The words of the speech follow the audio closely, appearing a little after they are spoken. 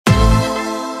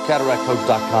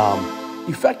CataractCoach.com.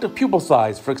 Effective pupil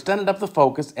size for extended depth of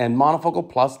focus and monofocal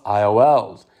plus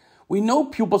IOLs. We know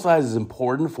pupil size is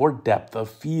important for depth of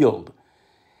field.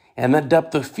 And that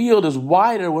depth of field is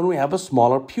wider when we have a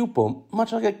smaller pupil,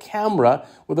 much like a camera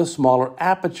with a smaller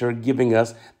aperture giving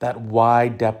us that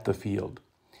wide depth of field.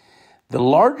 The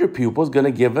larger pupil is going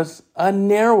to give us a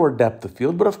narrower depth of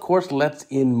field, but of course lets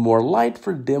in more light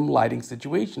for dim lighting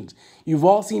situations. You've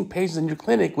all seen patients in your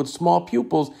clinic with small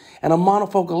pupils and a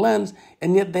monofocal lens,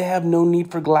 and yet they have no need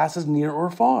for glasses near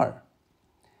or far.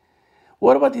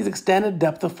 What about these extended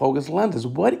depth of focus lenses?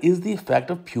 What is the effect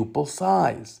of pupil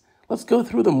size? Let's go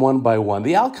through them one by one.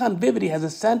 The Alcon Vivity has a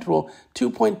central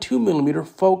 2.2 millimeter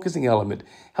focusing element,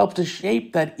 helps to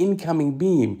shape that incoming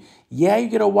beam. Yeah, you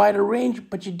get a wider range,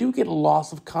 but you do get a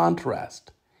loss of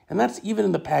contrast. And that's even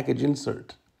in the package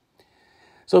insert.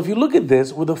 So if you look at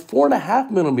this with a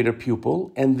 4.5 millimeter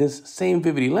pupil and this same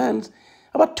Vivity lens,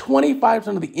 about 25%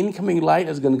 of the incoming light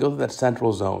is going to go through that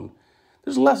central zone.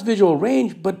 There's less visual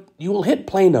range, but you will hit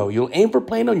plano. You'll aim for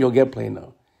plano and you'll get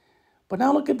plano. But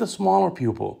now look at the smaller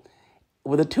pupil.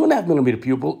 With a 2.5 millimeter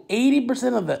pupil,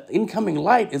 80% of the incoming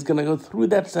light is going to go through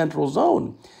that central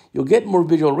zone. You'll get more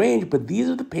visual range, but these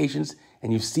are the patients,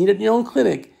 and you've seen it in your own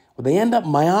clinic, where they end up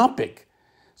myopic.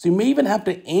 So you may even have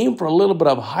to aim for a little bit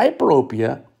of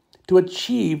hyperopia to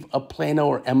achieve a plano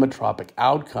or emmetropic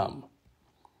outcome.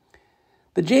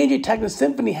 The J&J Technics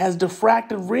Symphony has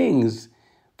diffractive rings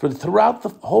throughout the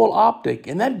whole optic,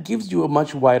 and that gives you a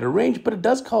much wider range, but it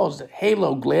does cause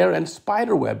halo, glare, and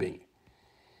spider webbing.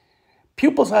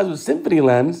 Pupil size with Symphony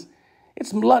lens,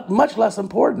 it's much less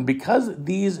important because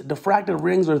these diffractive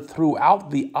rings are throughout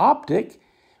the optic.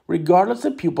 Regardless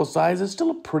of pupil size, it's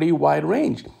still a pretty wide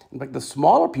range. In fact, the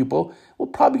smaller pupil will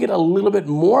probably get a little bit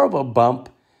more of a bump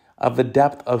of the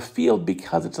depth of field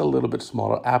because it's a little bit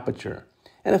smaller aperture.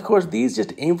 And of course, these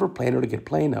just aim for plano to get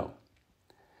plano.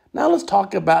 Now let's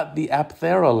talk about the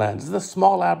Apthera lens. This is a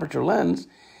small aperture lens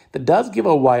that does give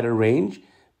a wider range,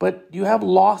 but you have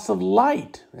loss of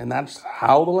light, and that's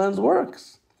how the lens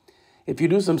works. If you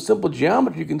do some simple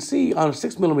geometry, you can see on a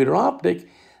 6 millimeter optic,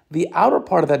 the outer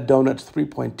part of that donut's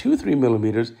 3.23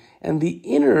 millimeters, and the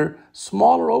inner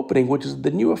smaller opening, which is the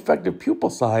new effective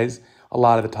pupil size a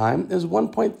lot of the time, is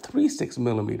 1.36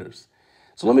 millimeters.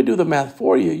 So let me do the math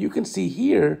for you. You can see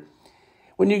here,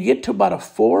 when you get to about a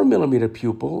 4 millimeter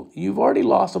pupil, you've already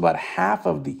lost about half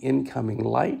of the incoming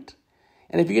light.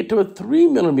 And if you get to a 3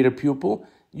 millimeter pupil,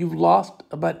 you've lost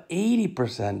about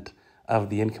 80% of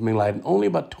the incoming light, and only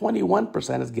about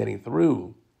 21% is getting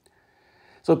through.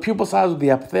 So pupil size with the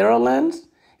Apthera lens,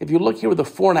 if you look here with a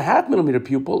 4.5 millimeter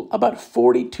pupil, about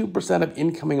 42% of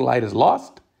incoming light is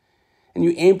lost, and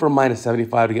you aim for minus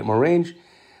 75 to get more range.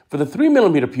 For the 3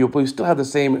 millimeter pupil, you still have the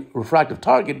same refractive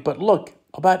target, but look,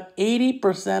 about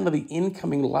 80% of the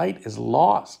incoming light is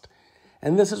lost.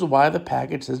 And this is why the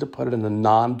package says to put it in the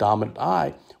non-dominant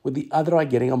eye, with the other eye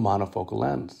getting a monofocal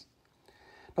lens.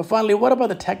 Now finally, what about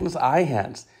the Technics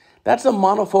Eyehance? That's a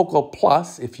monofocal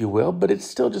plus, if you will, but it's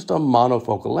still just a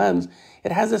monofocal lens.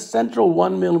 It has a central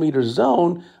 1 millimeter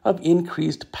zone of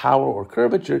increased power or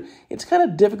curvature. It's kind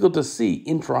of difficult to see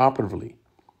intraoperatively.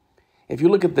 If you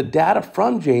look at the data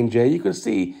from J&J, you can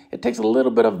see it takes a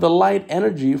little bit of the light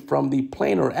energy from the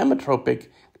planar or emmetropic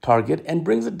target and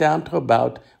brings it down to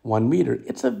about 1 meter.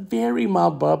 It's a very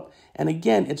mild bump, and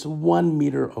again, it's 1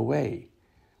 meter away.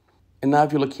 And now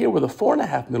if you look here with a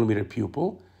 4.5 millimeter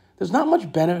pupil, there's not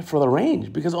much benefit for the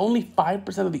range because only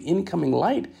 5% of the incoming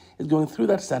light is going through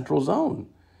that central zone.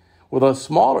 With a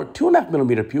smaller 2.5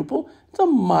 millimeter pupil, it's a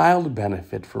mild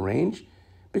benefit for range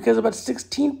because about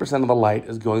 16% of the light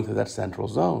is going through that central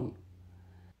zone.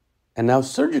 And now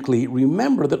surgically,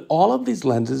 remember that all of these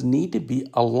lenses need to be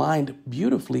aligned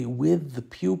beautifully with the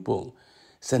pupil.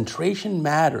 Centration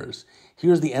matters.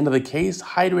 Here's the end of the case,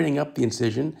 hydrating up the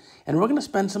incision, and we're going to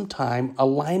spend some time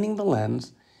aligning the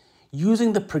lens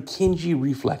using the Purkinje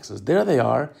reflexes. There they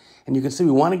are, and you can see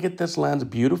we want to get this lens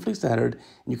beautifully centered,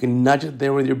 and you can nudge it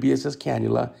there with your BSS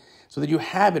cannula so that you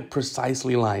have it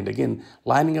precisely lined. Again,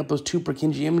 lining up those two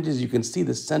Purkinje images, you can see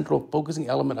the central focusing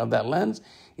element of that lens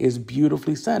is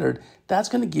beautifully centered. That's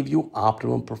going to give you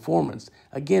optimum performance.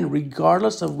 Again,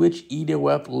 regardless of which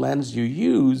EDOF lens you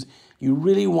use, you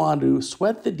really want to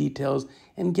sweat the details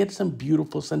and get some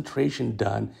beautiful centration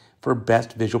done for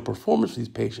best visual performance for these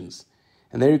patients.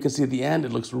 And there you can see at the end,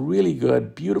 it looks really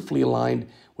good, beautifully aligned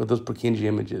with those Purkinje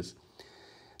images.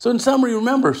 So in summary,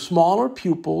 remember, smaller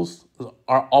pupils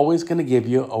are always going to give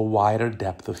you a wider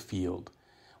depth of field,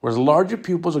 whereas larger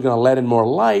pupils are going to let in more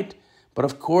light, but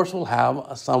of course will have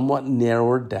a somewhat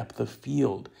narrower depth of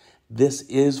field. This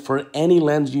is for any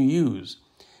lens you use.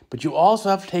 But you also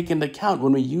have to take into account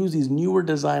when we use these newer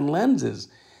design lenses,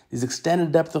 these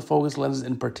extended depth of focus lenses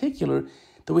in particular,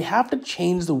 that we have to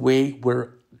change the way we're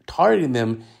targeting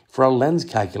them for our lens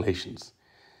calculations.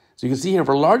 So you can see here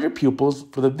for larger pupils,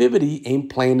 for the Vivity, aim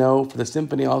plano. For the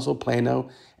Symphony, also plano.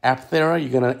 Apthera,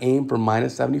 you're going to aim for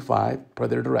 -75 per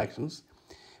their directions.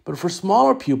 But for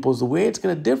smaller pupils, the way it's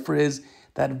going to differ is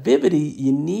that Vivity,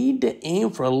 you need to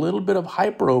aim for a little bit of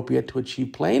hyperopia to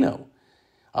achieve plano.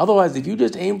 Otherwise, if you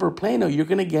just aim for plano, you're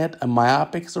going to get a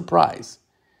myopic surprise.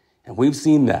 And we've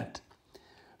seen that.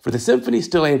 For the Symphony,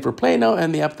 still aim for plano,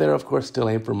 and the Apthera, of course, still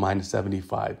aim for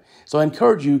 -75. So I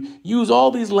encourage you, use all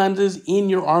these lenses in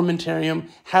your armamentarium,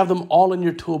 have them all in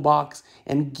your toolbox,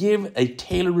 and give a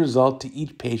tailored result to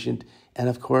each patient, and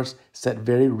of course, set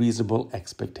very reasonable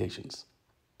expectations.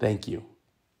 Thank you.